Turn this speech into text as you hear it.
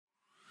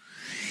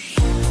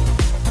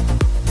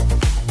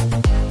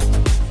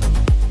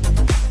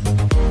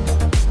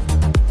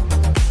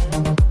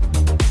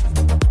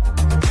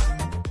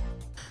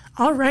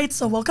All right,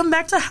 so welcome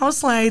back to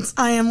House Lights.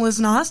 I am Liz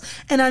Noss,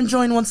 and I'm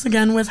joined once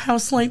again with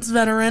House Lights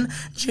veteran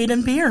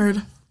Jaden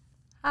Beard.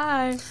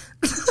 Hi.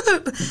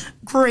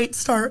 Great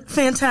start.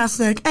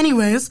 Fantastic.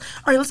 Anyways,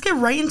 all right, let's get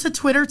right into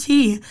Twitter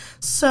tea.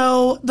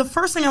 So the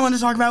first thing I wanted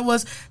to talk about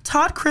was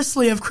Todd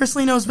Chrisley of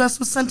Chrisley Knows Best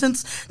was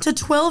sentenced to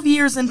 12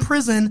 years in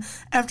prison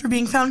after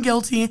being found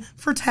guilty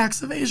for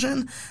tax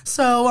evasion.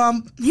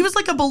 So he was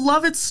like a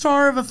beloved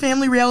star of a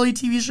family reality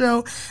TV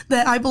show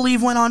that I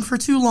believe went on for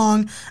too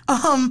long,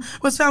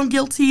 was found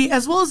guilty,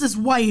 as well as his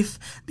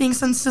wife being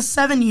sentenced to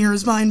 7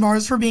 years behind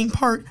bars for being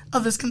part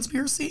of this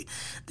conspiracy.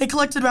 They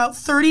collected about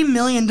 $30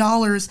 million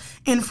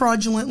in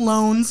fraudulent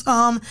loans.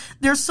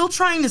 They're still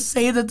trying to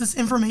say that this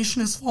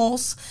information is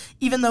false,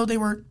 even though they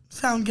were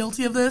found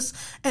guilty of this,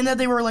 and that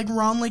they were, like,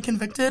 wrongly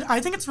convicted. I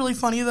think it's really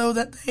funny, though,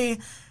 that they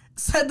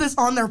said this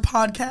on their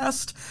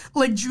podcast.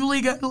 Like,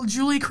 Julie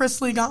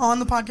Chrisley got on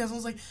the podcast and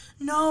was like,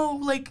 no,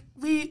 like,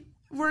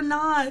 we're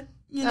not,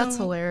 That's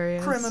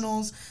hilarious.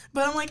 Criminals.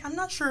 But I'm like, I'm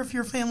not sure if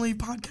your family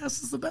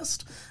podcast is the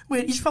best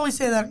way. You should probably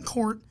say that in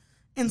court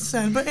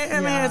instead, but I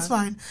mean, it's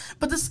fine.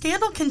 But the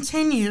scandal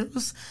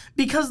continues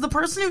because the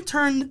person who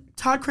turned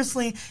Todd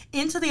Chrisley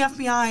into the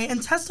FBI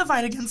and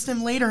testified against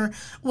him later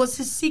was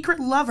his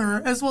secret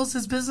lover, as well as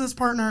his business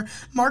partner,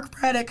 Mark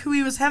Braddock, who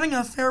he was having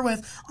an affair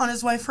with on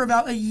his wife for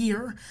about a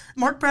year.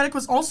 Mark Braddock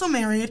was also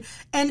married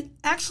and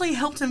actually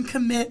helped him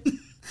commit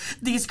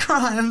these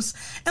crimes.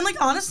 And, like,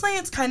 honestly,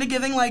 it's kind of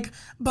giving, like,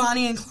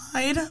 Bonnie and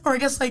Clyde, or I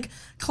guess, like,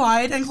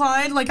 Clyde and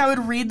Clyde. Like, I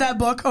would read that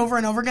book over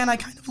and over again. I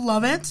kind of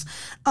love it.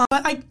 But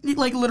I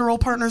like literal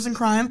partners in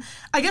crime.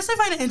 I guess I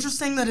find it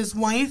interesting that his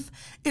wife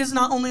is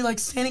not only, like,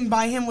 standing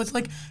by him with,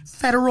 like,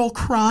 federal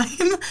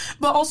crime,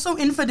 but also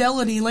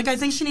infidelity. Like, I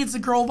think she needs to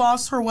girl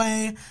boss her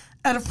way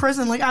out of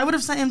prison. Like, I would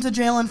have sent him to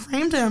jail and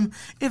framed him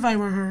if I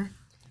were her.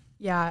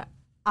 Yeah,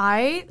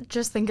 I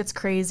just think it's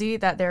crazy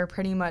that they're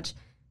pretty much,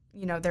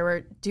 they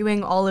were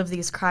doing all of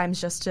these crimes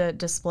just to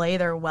display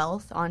their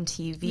wealth on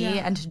TV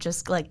and to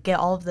just, like, get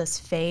all of this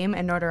fame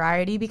and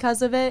notoriety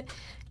because of it.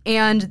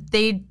 And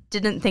they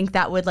didn't think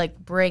that would, like,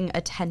 bring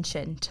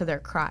attention to their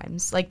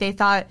crimes. Like, they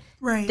thought,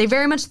 they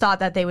very much thought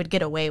that they would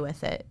get away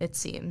with it, it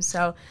seems.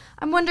 So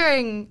I'm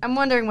wondering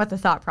what the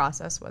thought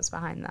process was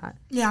behind that.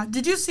 Yeah.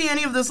 Did you see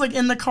any of this, like,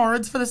 in the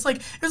cards for this? Like,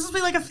 it was supposed to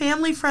be, like, a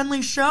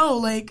family-friendly show,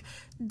 like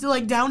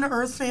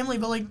down-to-earth family,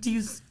 but, like, did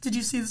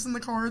you see this in the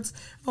cards,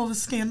 all the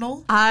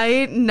scandal?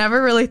 I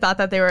never really thought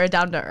that they were a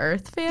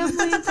down-to-earth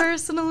family,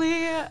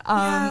 personally.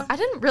 I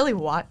didn't really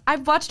watch.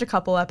 I've watched a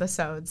couple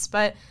episodes,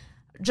 but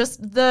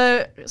just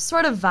the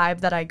sort of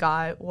vibe that I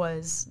got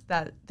was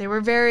that they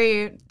were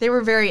very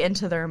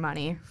into their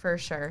money, for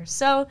sure.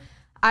 So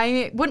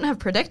I wouldn't have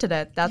predicted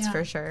it, that's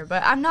for sure.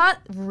 But I'm not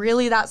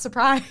really that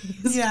surprised.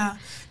 Yeah.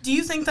 Do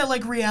you think that,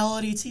 like,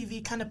 reality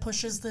TV kind of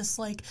pushes this,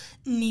 like,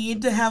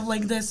 need to have,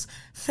 like, this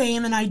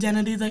fame and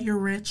identity that you're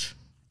rich?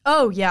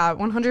 Oh, yeah,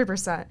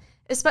 100%.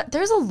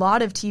 There's a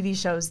lot of TV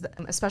shows,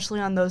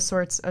 especially on those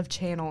sorts of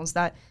channels,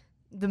 that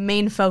the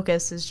main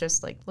focus is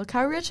just, like, look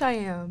how rich I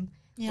am.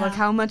 Yeah. Look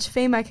how much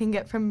fame I can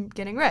get from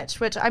getting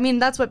rich, which, I mean,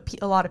 that's what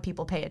a lot of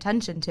people pay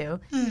attention to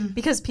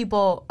because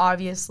people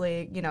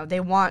obviously, they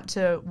want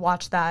to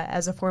watch that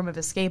as a form of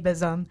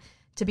escapism,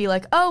 to be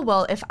like, oh,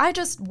 well, if I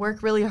just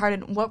work really hard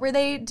in, what were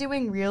they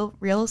doing, real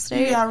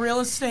estate? Yeah, real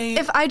estate.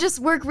 If I just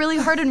work really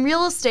hard in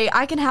real estate,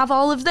 I can have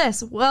all of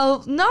this.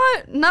 Well,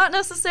 not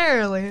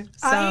necessarily.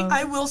 So.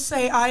 I will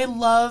say I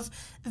love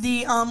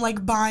the,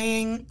 like,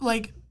 buying,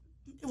 like,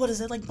 what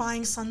is it, like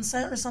Buying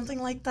Sunset or something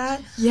like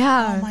that?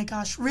 Yeah. Oh my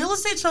gosh. Real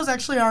estate shows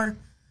actually are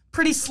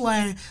pretty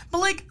slay. But,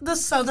 like, the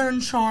Southern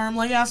charm,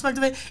 like, aspect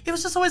of it, it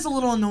was just always a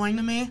little annoying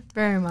to me.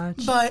 Very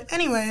much. But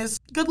anyways,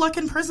 good luck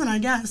in prison, I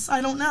guess. I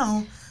don't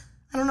know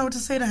what to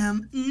say to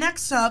him.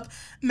 Next up,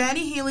 Maddie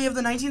Healy of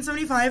the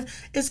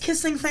 1975 is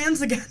kissing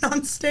fans again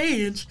on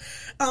stage.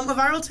 A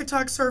viral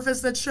TikTok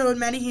surfaced that showed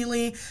Maddie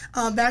Healy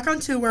back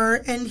on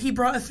tour, and he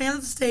brought a fan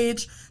to the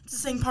stage to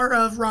sing part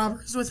of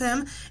Robbers with him.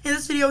 In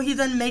this video, he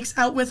then makes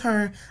out with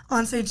her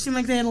on stage. Seemed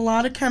like they had a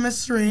lot of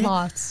chemistry.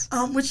 Lots.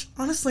 Which,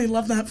 honestly,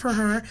 love that for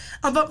her.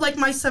 But, like,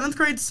 my 7th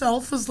grade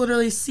self was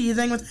literally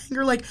seething with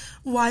anger. Like,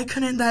 why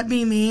couldn't that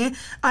be me?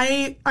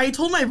 I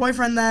told my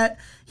boyfriend that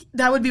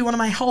would be one of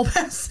my hall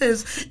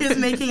passes, is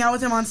making out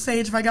with him on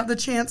stage if I got the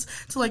chance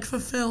to, like,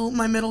 fulfill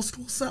my middle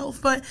school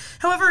self. But,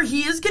 however,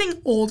 he is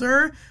getting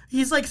older.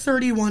 He's, like,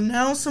 31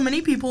 now, so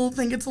many people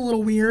think it's a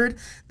little weird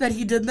that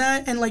he did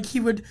that, and, like, he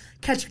would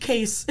catch a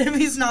case if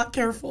he's not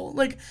careful.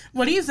 Like,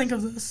 what do you think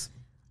of this?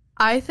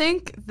 I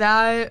think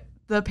that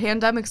the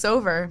pandemic's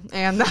over,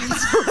 and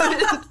that's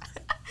what...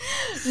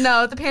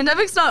 No, the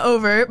pandemic's not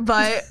over,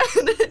 but...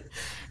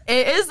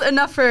 It is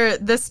enough for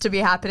this to be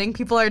happening.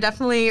 People are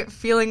definitely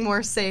feeling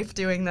more safe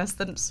doing this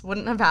than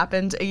wouldn't have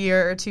happened a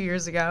year or 2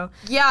 years ago.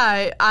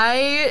 Yeah,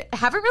 I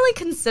haven't really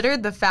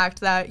considered the fact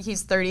that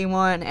he's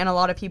 31 and a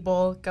lot of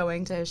people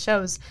going to his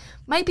shows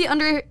might be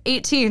under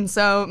 18,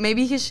 so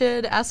maybe he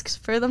should ask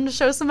for them to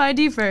show some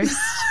ID first.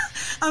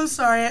 I'm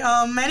sorry.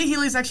 Matty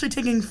Healy's actually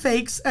taking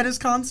fakes at his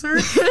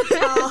concert.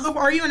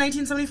 Are you a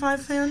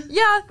 1975 fan?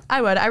 Yeah,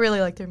 I would. I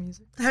really like their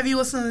music. Have you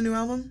listened to the new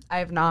album? I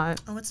have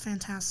not. Oh, it's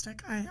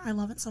fantastic. I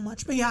love it so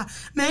much. But yeah,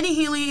 Matty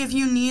Healy, if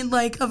you need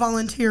like a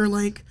volunteer,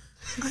 like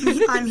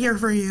I'm here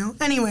for you.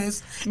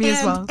 Anyways, me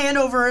as well. And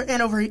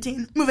over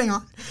 18. Moving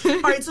on.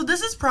 All right, so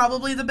this is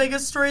probably the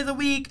biggest story of the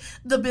week,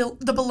 the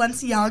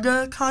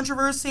Balenciaga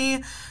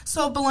controversy.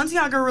 So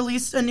Balenciaga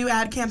released a new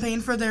ad campaign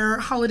for their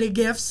holiday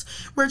gifts,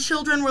 where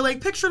children were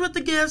like pictured with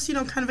the gifts,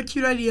 kind of a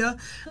cute idea.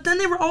 Then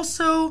they were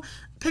also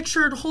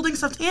pictured holding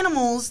stuffed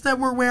animals that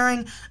were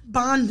wearing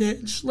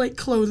bondage, like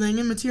clothing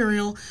and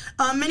material.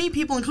 Many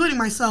people, including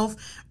myself,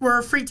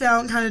 were freaked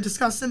out and kind of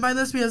disgusted by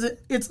this because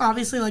it's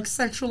obviously like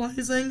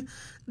sexualizing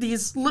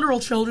these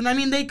literal children. I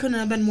mean, they couldn't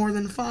have been more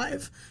than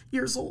 5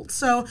 years old.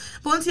 So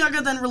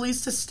Balenciaga then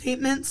released a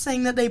statement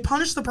saying that they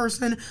punished the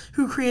person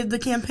who created the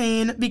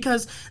campaign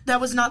because that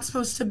was not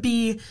supposed to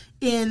be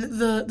in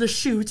the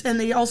shoot, and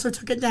they also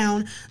took it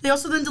down. They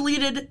also then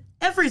deleted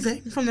everything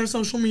from their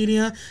social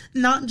media,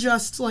 not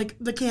just like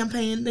the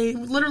campaign. They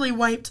literally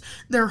wiped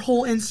their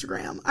whole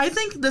Instagram. I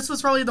think this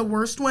was probably the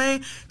worst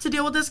way to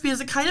deal with this because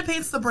it kind of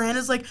paints the brand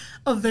as like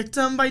a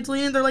victim by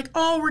deleting. They're like,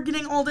 oh, we're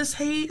getting all this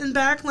hate and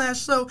backlash,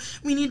 so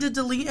we need to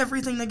delete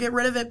everything to get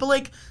rid of it. But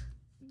like,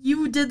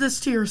 you did this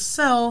to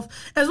yourself,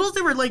 as well as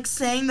they were like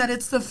saying that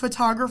it's the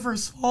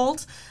photographer's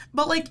fault.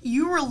 But like,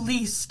 you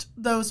released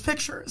those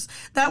pictures.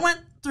 That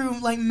went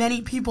through like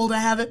many people to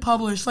have it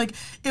published. Like,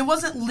 it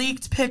wasn't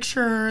leaked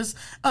pictures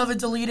of a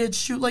deleted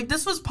shoot. Like,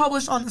 this was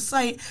published on the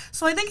site.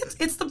 So I think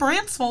it's the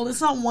brand's fault.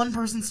 It's not one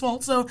person's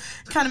fault. So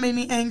it kind of made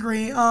me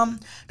angry.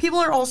 People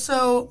are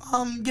also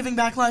giving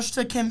backlash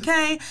to Kim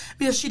K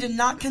because she did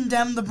not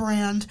condemn the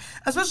brand,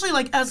 especially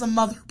like as a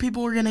mother.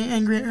 People were getting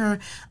angry at her.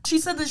 She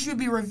said that she would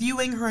be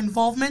reviewing her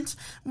involvement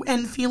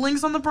and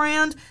feelings on the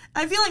brand.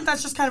 I feel like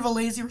that's just kind of a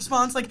lazy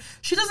response. Like,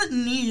 she doesn't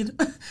need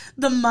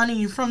the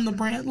money from the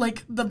brand,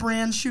 like the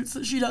brand shoots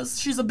that she does.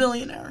 She's a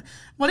billionaire.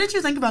 What did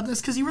you think about this?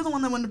 Because you were the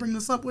one that wanted to bring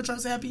this up, which I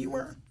was happy you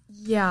were.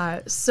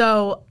 Yeah,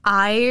 so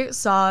I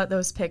saw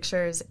those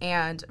pictures,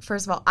 and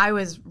first of all, I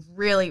was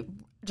really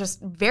just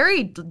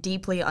very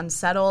deeply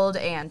unsettled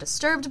and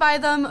disturbed by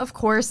them, of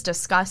course,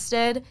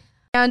 disgusted.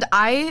 And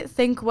I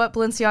think what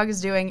Balenciaga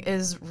is doing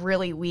is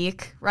really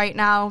weak right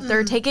now.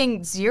 They're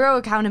taking zero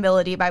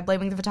accountability by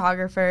blaming the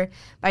photographer,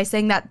 by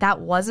saying that that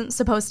wasn't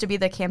supposed to be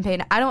the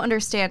campaign. I don't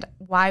understand,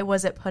 why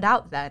was it put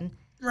out then?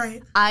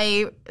 Right.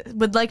 I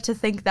would like to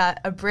think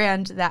that a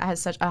brand that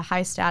has such a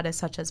high status,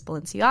 such as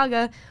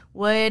Balenciaga,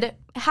 would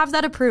have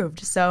that approved.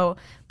 So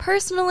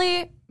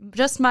personally,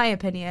 just my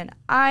opinion,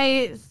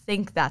 I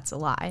think that's a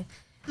lie.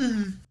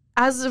 Mm-hmm.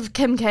 As of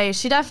Kim K,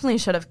 she definitely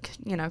should have,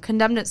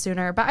 condemned it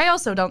sooner. But I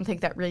also don't think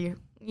that we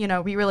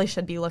really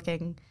should be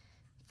looking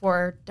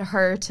for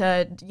her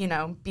to,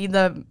 be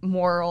the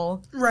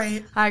moral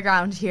high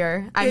ground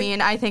here. I mean,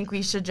 I think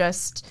we should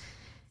just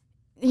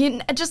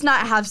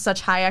not have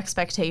such high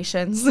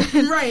expectations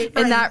in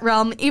that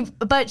realm.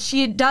 But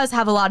she does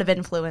have a lot of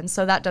influence,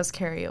 so that does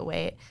carry a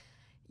weight.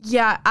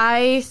 Yeah,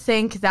 I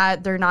think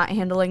that they're not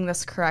handling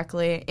this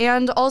correctly.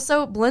 And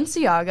also,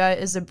 Balenciaga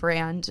is a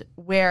brand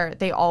where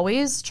they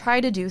always try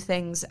to do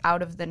things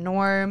out of the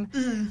norm.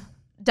 Mm.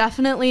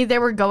 Definitely, they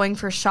were going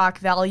for shock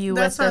value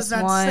with this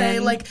one. Say.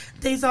 Like,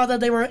 they thought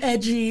that they were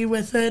edgy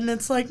with it, and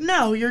it's like,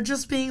 no, you're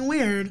just being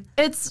weird.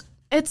 It's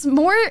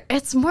more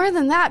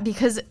than that,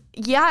 because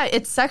yeah,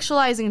 it's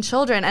sexualizing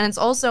children, and it's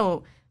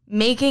also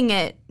making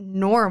it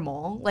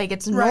normal. Like,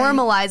 it's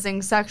normalizing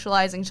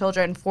sexualizing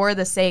children for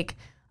the sake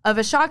of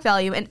a shock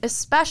value, and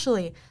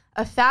especially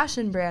a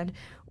fashion brand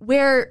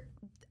where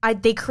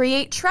they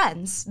create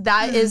trends.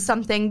 That is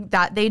something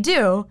that they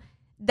do.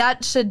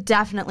 That should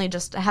definitely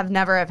just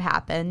never have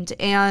happened.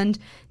 And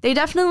they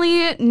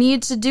definitely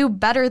need to do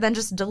better than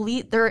just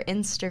delete their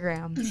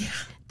Instagram. Yeah.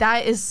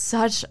 That is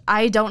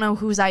I don't know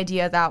whose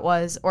idea that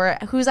was, or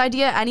whose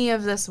idea any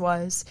of this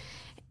was.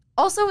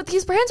 Also,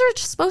 these brands are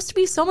just supposed to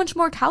be so much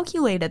more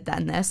calculated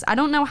than this. I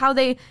don't know how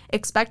they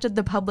expected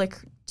the public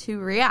to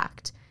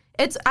react.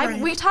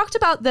 We talked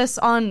about this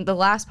on the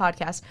last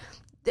podcast.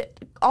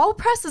 All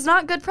press is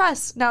not good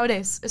press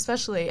nowadays,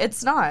 especially.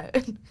 It's not.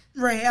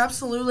 Right,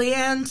 absolutely.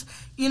 And,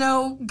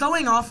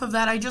 going off of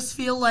that, I just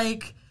feel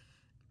like,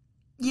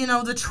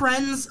 the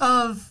trends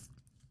of,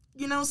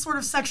 sort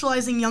of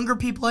sexualizing younger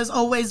people has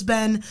always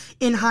been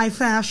in high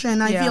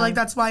fashion. I feel like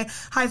that's why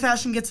high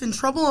fashion gets in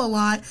trouble a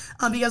lot,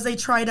 because they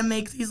try to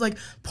make these, like,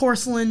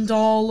 porcelain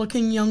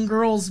doll-looking young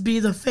girls be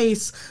the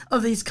face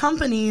of these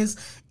companies.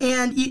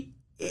 And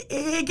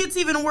it gets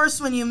even worse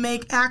when you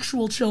make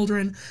actual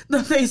children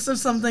the face of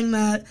something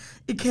that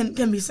it can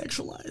be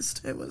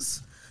sexualized. It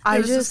was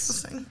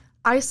disgusting.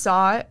 I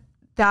saw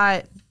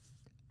that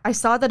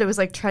it was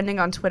like trending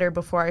on Twitter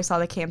before I saw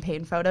the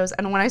campaign photos,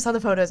 and when I saw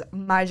the photos,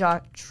 my jaw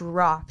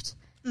dropped.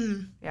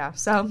 Mm. Yeah,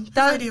 so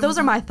those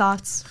are my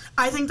thoughts.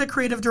 I think the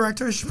creative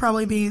director should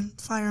probably be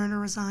fired or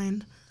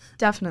resigned.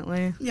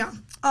 Definitely. Yeah.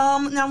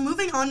 Now,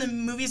 moving on to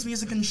movies,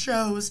 music, and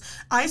shows,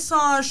 I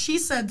saw She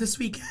Said this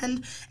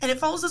weekend, and it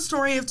follows the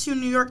story of 2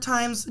 New York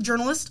Times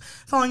journalists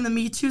following the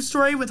Me Too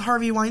story with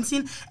Harvey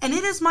Weinstein, and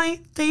it is my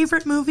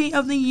favorite movie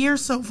of the year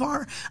so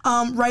far,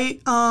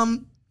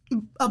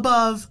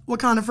 above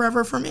Wakanda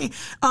Forever for me.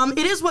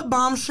 It is what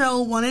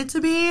Bombshell wanted to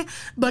be,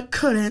 but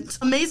couldn't.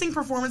 Amazing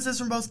performances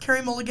from both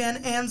Carey Mulligan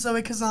and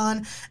Zoe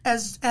Kazan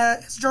as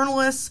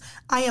journalists.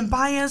 I am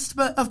biased,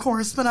 but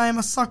I am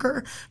a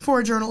sucker for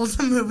a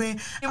journalism movie.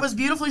 It was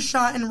beautifully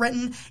shot and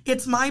written.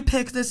 It's my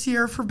pick this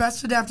year for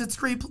Best Adapted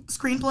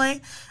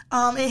Screenplay.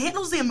 It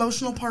handles the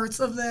emotional parts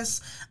of this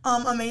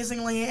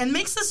amazingly and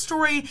makes this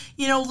story,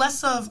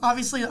 less of,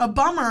 obviously, a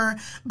bummer,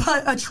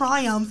 but a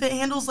triumph. It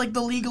handles, the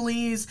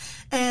legalese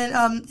in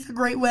a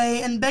great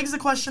way and begs the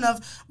question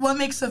of what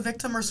makes a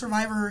victim or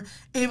survivor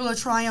able to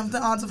triumph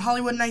the odds of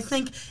Hollywood. And I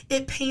think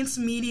it paints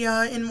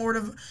media in more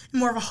of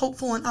a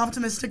hopeful and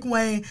optimistic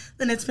way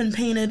than it's been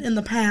painted in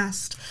the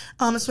past,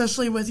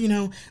 especially with,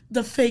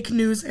 the fake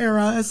news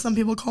era, as some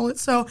people call it.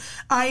 So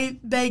I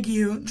beg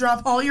you,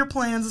 drop all your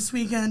plans this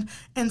weekend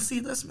and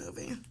see this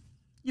movie.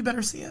 You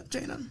better see it,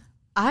 Jaden.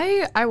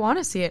 I want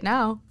to see it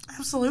now.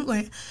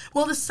 Absolutely.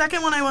 Well, the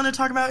second one I want to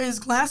talk about is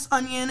Glass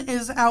Onion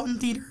is out in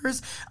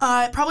theaters.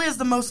 It probably has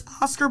the most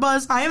Oscar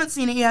buzz. I haven't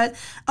seen it yet.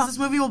 This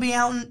movie will be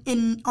out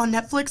on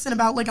Netflix in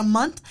about a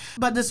month,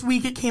 but this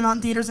week it came out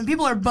in theaters and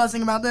people are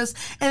buzzing about this,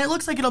 and it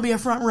looks like it'll be a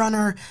front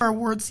runner for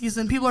award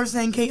season. People are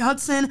saying Kate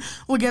Hudson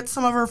will get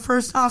some of her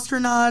first Oscar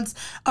nods.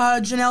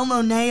 Janelle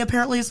Monáe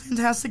apparently is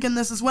fantastic in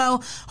this as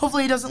well.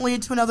 Hopefully it doesn't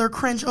lead to another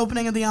cringe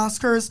opening of the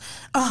Oscars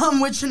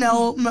with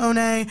Janelle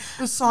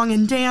Monáe's song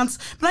and dance,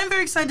 but I'm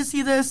very excited to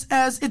see this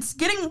as it's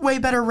getting way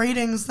better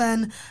ratings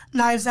than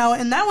Knives Out,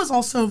 and that was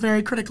also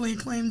very critically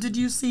acclaimed. Did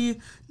you see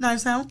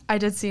Knives Out? I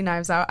did see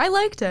Knives Out. I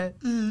liked it.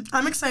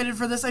 I'm excited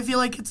for this. I feel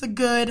like it's a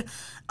good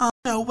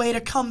way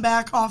to come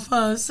back off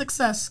a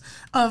success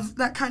of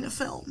that kind of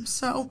film.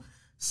 So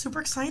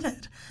super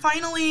excited.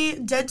 Finally,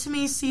 Dead to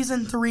Me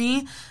Season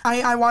 3.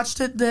 I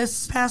watched it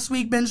this past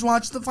week, binge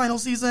watched the final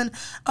season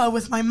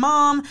with my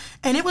mom,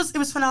 and it was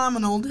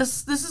phenomenal.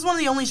 This is one of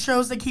the only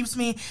shows that keeps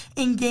me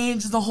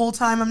engaged the whole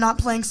time. I'm not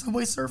playing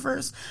Subway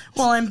Surfers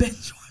while I'm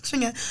binge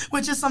watching it,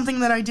 which is something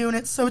that I do, and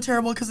it's so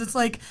terrible because it's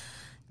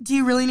do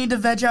you really need to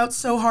veg out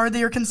so hard that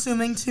you're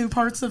consuming 2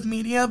 parts of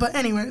media? But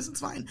anyways, it's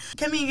fine.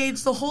 Kept me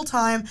engaged the whole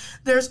time.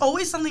 There's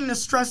always something to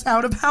stress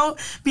out about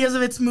because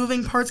of its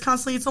moving parts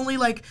constantly. It's only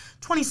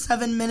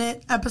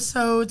 27-minute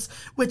episodes,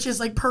 which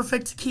is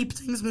perfect to keep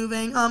things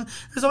moving.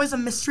 There's always a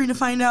mystery to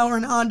find out or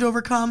an odd to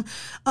overcome.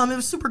 It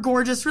was super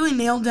gorgeous, really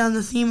nailed down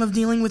the theme of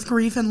dealing with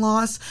grief and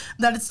loss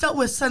that it's dealt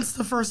with since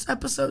the first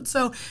episode.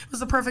 So it was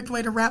the perfect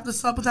way to wrap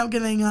this up without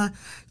giving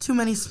too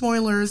many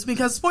spoilers,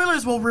 because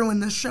spoilers will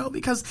ruin this show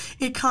because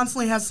it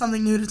constantly has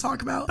something new to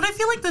talk about. But I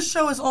feel like this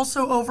show is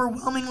also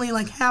overwhelmingly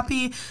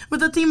happy with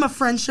the theme of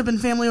friendship and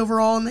family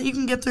overall, and that you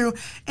can get through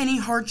any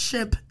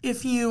hardship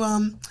if you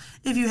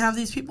have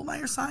these people by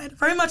your side.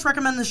 Very much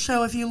recommend this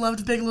show if you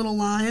loved Big Little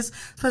Lies,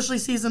 especially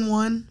season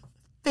 1.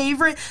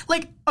 Favorite,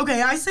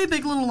 I say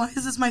Big Little Lies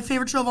is my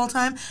favorite show of all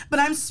time, but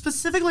I'm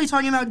specifically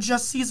talking about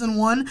just season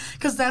 1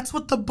 because that's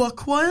what the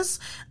book was,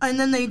 and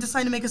then they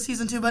decided to make a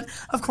season 2. But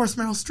of course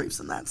Meryl Streep's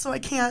in that, so I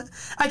can't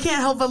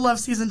help but love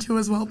season 2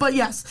 as well. But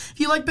yes,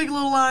 if you like Big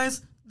Little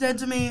Lies, Dead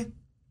to Me,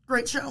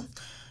 great show.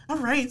 All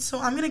right, so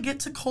I'm going to get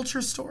to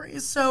culture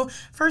stories. So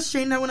first,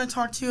 Jaden, I want to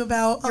talk to you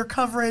about your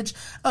coverage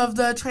of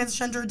the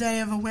Transgender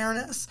Day of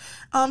Awareness.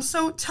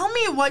 So tell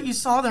me what you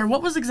saw there.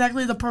 What was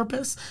exactly the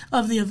purpose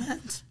of the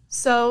event?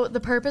 So the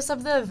purpose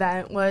of the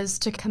event was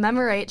to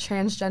commemorate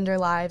transgender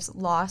lives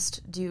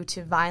lost due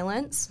to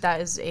violence. That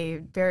is a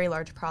very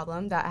large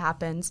problem that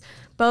happens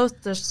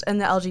both just in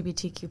the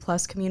LGBTQ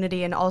plus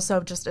community and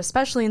also just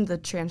especially in the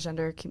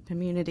transgender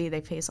community. They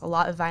face a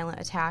lot of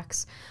violent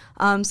attacks.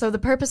 So the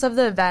purpose of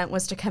the event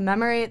was to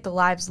commemorate the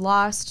lives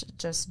lost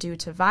just due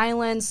to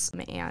violence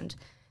and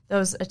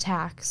those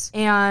attacks.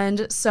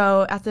 And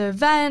so at the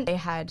event, they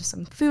had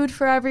some food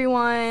for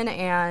everyone,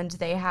 and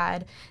they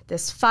had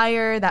this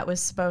fire that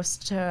was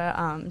supposed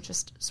to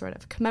just sort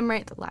of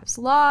commemorate the lives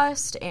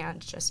lost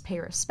and just pay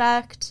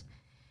respect.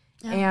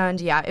 Yeah. And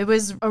yeah, it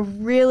was a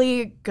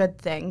really good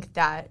thing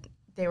that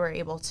they were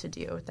able to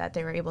do, that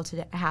they were able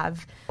to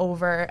have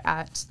over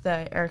at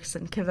the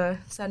Erickson Kiva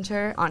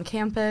Center on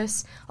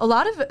campus. A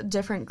lot of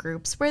different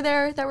groups were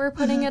there that were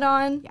putting it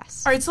on.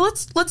 Yes. All right, so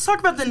let's talk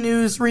about the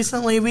news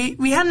recently.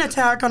 We had an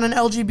attack on an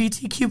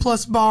LGBTQ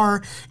plus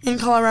bar in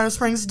Colorado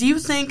Springs. Do you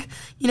think,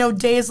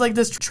 days like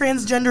this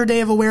Transgender Day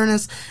of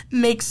Awareness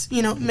makes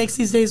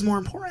these days more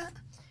important?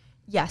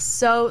 Yes.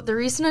 So the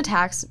recent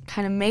attacks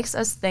kind of makes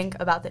us think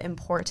about the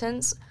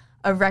importance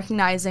of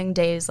recognizing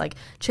days like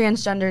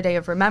Transgender Day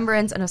of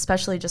Remembrance, and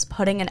especially just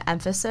putting an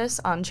emphasis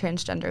on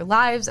transgender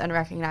lives and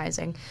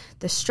recognizing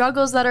the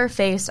struggles that are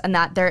faced and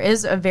that there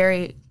is a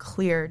very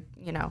clear,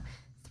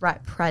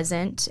 threat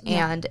present.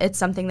 Yeah. And it's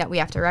something that we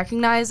have to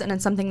recognize, and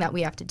it's something that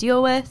we have to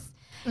deal with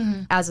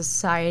as a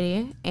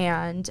society.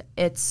 And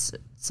it's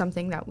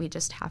something that we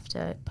just have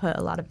to put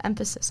a lot of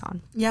emphasis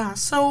on. Yeah.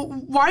 So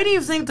why do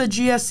you think the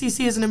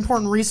GSCC is an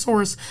important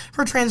resource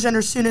for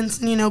transgender students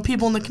and,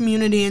 people in the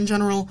community in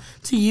general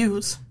to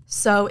use?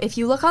 So if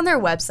you look on their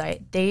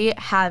website, they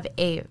have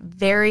a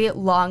very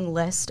long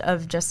list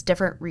of just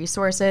different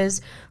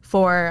resources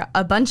for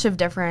a bunch of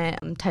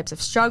different types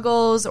of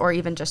struggles or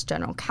even just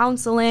general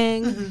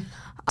counseling. Mm-hmm.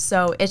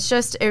 So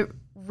it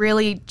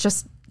really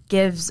just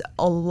gives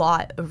a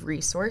lot of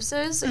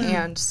resources. Mm-hmm.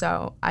 And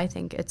so I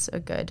think it's a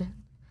good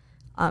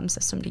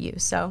system to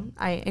use. So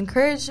I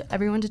encourage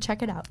everyone to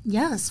check it out.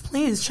 Yes,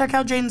 please check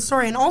out Jaden's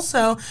story. And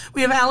also,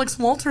 we have Alex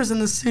Walters in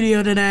the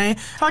studio today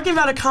talking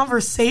about a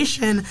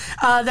conversation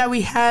that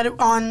we had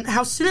on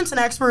how students and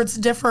experts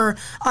differ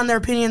on their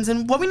opinions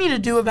and what we need to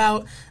do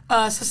about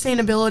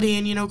sustainability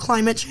and,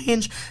 climate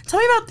change. Tell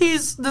me about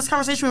this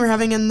conversation we were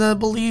having and the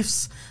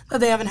beliefs that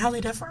they have and how they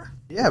differ.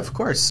 Yeah, of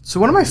course. So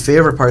one of my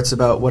favorite parts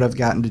about what I've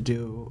gotten to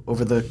do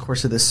over the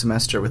course of this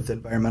semester with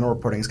environmental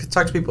reporting is to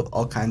talk to people with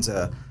all kinds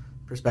of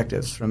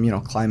perspectives,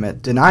 from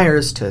climate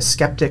deniers to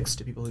skeptics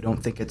to people who don't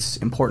think it's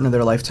important in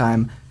their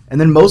lifetime, and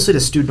then mostly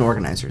to student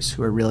organizers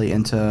who are really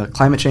into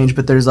climate change.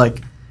 But there's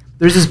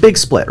this big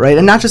split, right?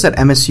 And not just at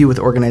MSU with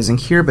organizing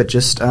here, but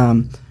just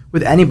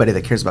with anybody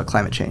that cares about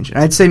climate change. And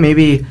I'd say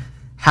maybe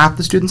half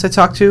the students I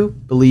talk to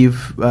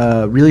believe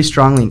really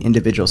strongly in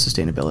individual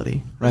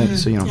sustainability, right? Mm-hmm.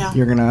 So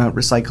you're gonna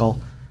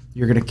recycle,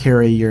 you're gonna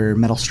carry your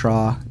metal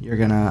straw, you're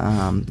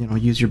gonna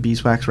use your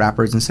beeswax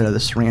wrappers instead of the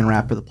saran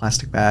wrap or the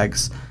plastic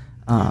bags.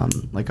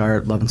 Like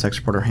our Love and Sex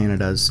reporter Hannah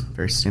does,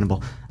 very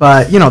sustainable.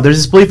 But, there's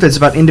this belief that it's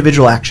about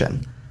individual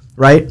action,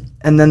 right?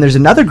 And then there's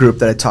another group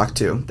that I talk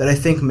to that I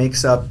think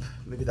makes up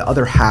maybe the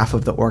other half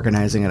of the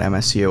organizing at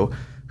MSU,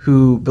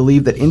 who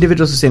believe that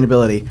individual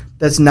sustainability,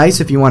 that's nice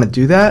if you want to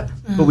do that,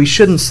 but we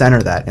shouldn't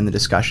center that in the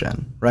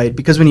discussion, right?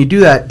 Because when you do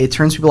that, it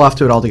turns people off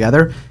to it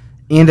altogether,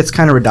 and it's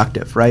kind of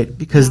reductive, right?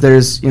 Because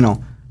there's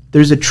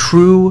a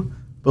true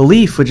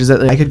belief, which is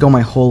that I could go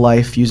my whole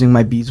life using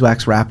my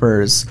beeswax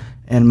wrappers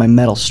and my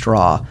metal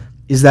straw.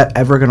 Is that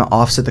ever going to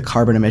offset the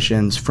carbon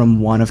emissions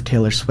from one of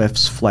Taylor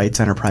Swift's flights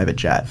on her private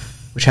jet,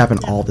 which happen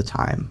all the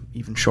time,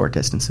 even short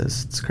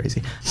distances? It's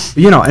crazy.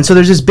 But, and so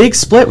there's this big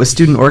split with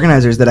student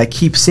organizers that I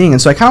keep seeing.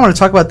 And so I kind of want to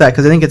talk about that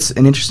because I think it's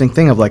an interesting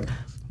thing of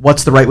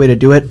what's the right way to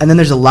do it? And then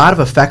there's a lot of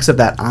effects of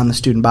that on the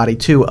student body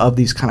too, of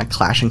these kind of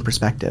clashing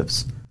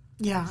perspectives.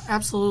 Yeah,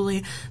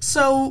 absolutely.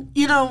 So,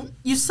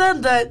 you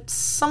said that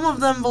some of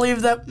them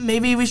believe that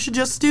maybe we should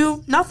just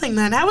do nothing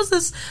then. How is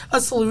this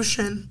a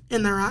solution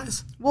in their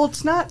eyes? Well,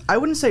 it's not, I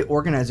wouldn't say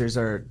organizers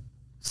are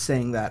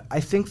saying that. I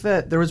think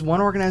that there was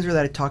one organizer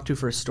that I talked to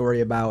for a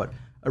story about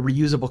a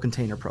reusable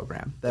container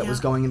program that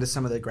was going into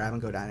some of the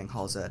grab-and-go dining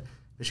halls at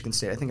Michigan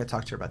State. I think I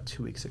talked to her about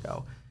 2 weeks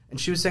ago. And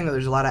she was saying that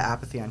there's a lot of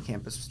apathy on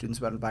campus with students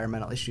about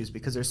environmental issues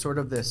because there's sort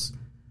of this,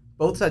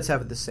 both sides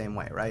have it the same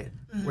way, right?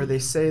 Mm-hmm. Where they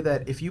say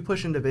that if you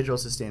push individual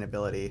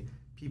sustainability,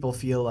 people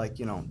feel like,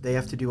 they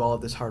have to do all of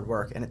this hard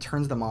work, and it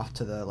turns them off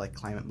to the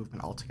climate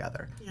movement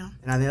altogether. Yeah.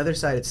 And on the other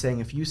side, it's saying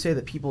if you say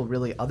that people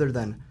really, other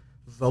than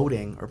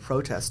voting or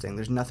protesting,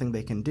 there's nothing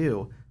they can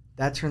do,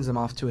 that turns them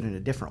off to it in a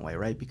different way,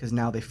 right? Because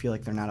now they feel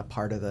like they're not a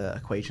part of the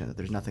equation, that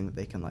there's nothing that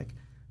they can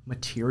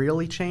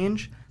materially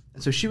change.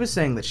 And so she was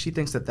saying that she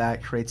thinks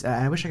that creates, and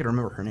I wish I could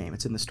remember her name,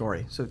 it's in the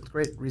story, so it's a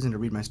great reason to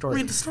read my story.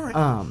 Read the story.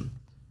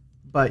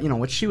 But,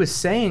 what she was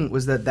saying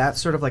was that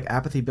sort of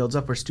apathy builds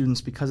up where students,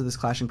 because of this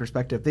clashing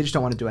perspective, they just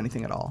don't want to do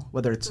anything at all,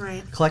 whether it's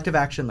collective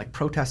action like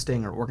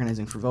protesting or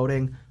organizing for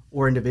voting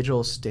or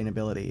individual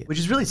sustainability, which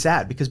is really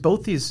sad because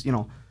both these,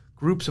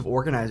 groups of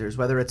organizers,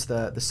 whether it's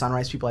the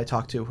Sunrise people I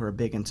talk to who are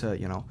big into,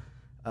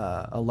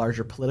 a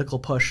larger political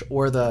push,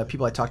 or the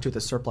people I talk to at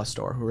the surplus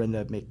store who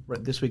are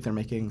this week they're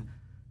making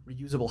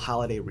reusable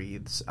holiday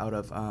wreaths out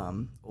of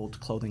old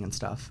clothing and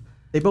stuff.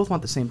 They both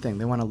want the same thing.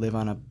 They want to live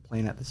on a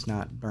planet that's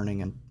not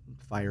burning and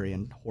fiery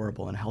and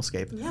horrible and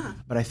hellscape. Yeah.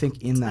 But I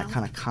think in that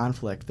kind of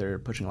conflict, they're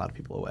pushing a lot of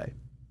people away.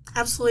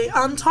 Absolutely.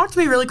 Talk to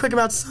me really quick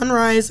about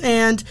Sunrise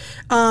and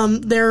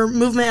their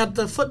movement at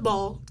the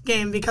football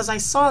game, because I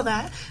saw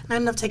that and I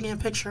ended up taking a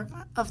picture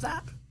of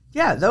that.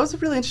 Yeah, that was a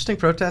really interesting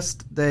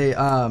protest. They,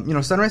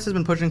 Sunrise has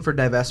been pushing for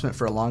divestment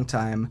for a long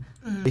time.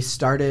 Mm-hmm. They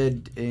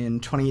started in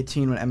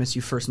 2018 when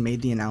MSU first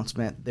made the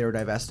announcement they were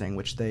divesting,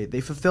 which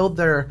they fulfilled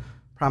their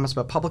promise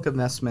about public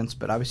investments,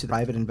 but obviously the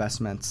private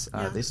investments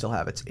they still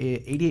have. It's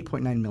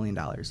 $88.9 million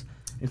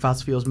in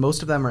fossil fuels.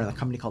 Most of them are in a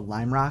company called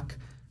Lime Rock,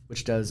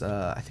 which does,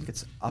 I think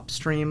it's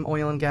upstream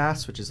oil and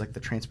gas, which is the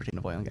transportation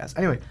of oil and gas.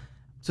 Anyway,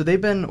 so they've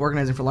been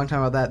organizing for a long time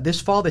about that.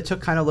 This fall, they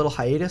took kind of a little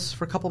hiatus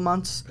for a couple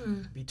months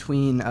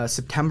between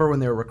September when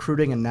they were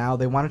recruiting and now.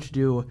 They wanted to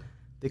do,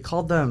 they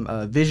called them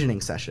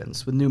visioning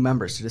sessions with new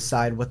members to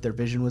decide what their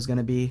vision was going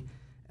to be.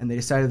 And they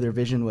decided their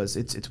vision was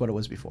it's what it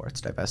was before.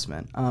 It's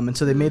divestment. And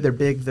so they made their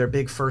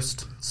big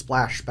first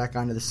splash back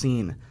onto the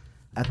scene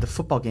at the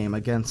football game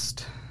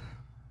against,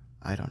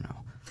 I don't know.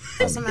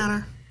 Doesn't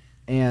matter.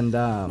 And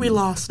we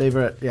lost. They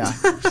were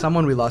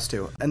someone we lost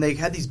to. And they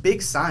had these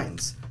big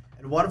signs.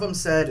 And one of them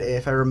said,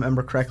 if I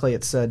remember correctly,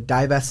 it said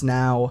divest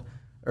now,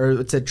 or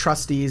it said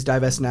trustees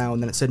divest now,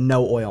 and then it said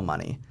no oil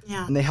money.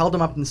 Yeah. And they held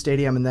him up in the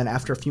stadium, and then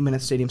after a few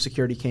minutes, stadium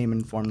security came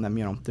and informed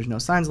them, there's no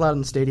signs allowed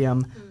in the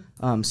stadium,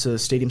 so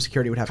stadium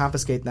security would have to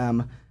confiscate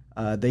them.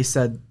 They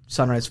said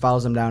Sunrise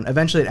follows them down.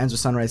 Eventually, it ends with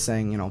Sunrise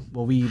saying,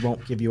 well, we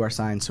won't give you our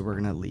signs, so we're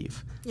going to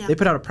leave. Yeah. They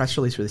put out a press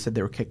release where they said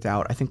they were kicked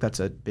out. I think that's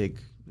a big,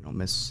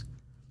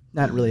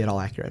 not really at all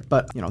accurate.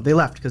 But, they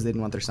left because they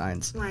didn't want their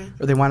signs. Right.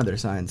 Or they wanted their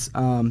signs.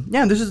 And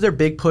this is their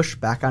big push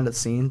back onto the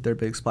scene, their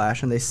big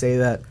splash. And they say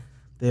that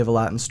they have a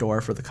lot in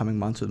store for the coming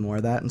months with more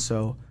of that. And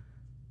so,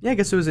 I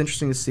guess it was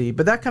interesting to see.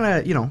 But that kind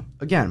of,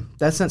 again,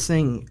 that's not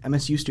saying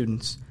MSU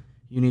students,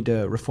 you need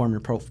to reform your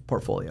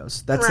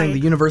portfolios. That's saying the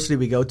university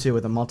we go to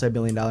with a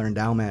multi-billion-dollar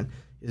endowment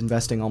is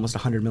investing almost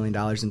 $100 million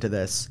into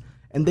this.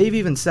 And they've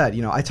even said,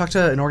 I talked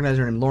to an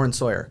organizer named Lauren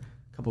Sawyer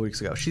a couple weeks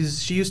ago. She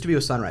used to be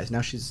with Sunrise.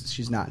 Now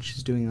she's not.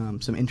 She's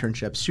doing some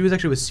internships. She was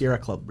actually with Sierra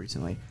Club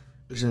recently,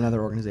 which is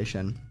another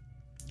organization.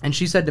 And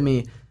she said to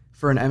me,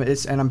 and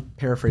I'm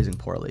paraphrasing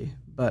poorly,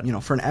 but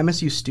for an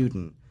MSU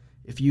student,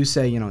 if you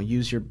say,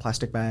 use your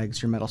plastic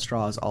bags, your metal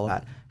straws, all of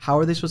that, how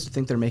are they supposed to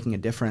think they're making a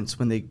difference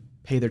when they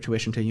pay their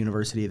tuition to a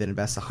university that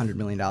invests $100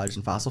 million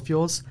in fossil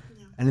fuels?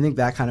 Yeah. And I think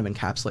that kind of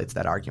encapsulates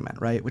that argument,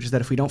 right? Which is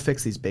that if we don't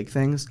fix these big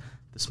things,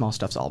 the small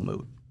stuff's all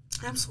moot.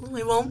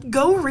 Absolutely. Well,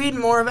 go read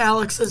more of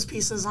Alex's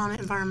pieces on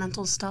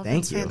environmental stuff.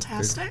 Thank you.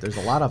 Fantastic. There's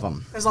a lot of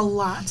them. There's a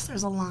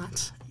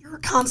lot. You're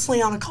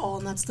constantly on a call,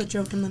 and that's the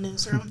joke in the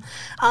newsroom.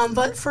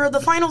 But for the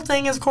final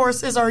thing, of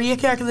course, is our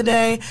Yik Yak of the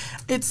day.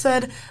 It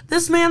said,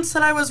 "This man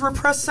said I was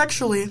repressed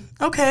sexually."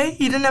 Okay,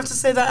 you didn't have to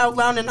say that out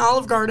loud in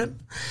Olive Garden.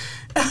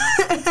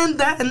 and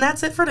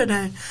that's it for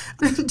today.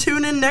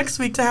 Tune in next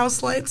week to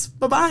House Lights.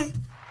 Bye-bye.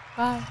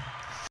 Bye.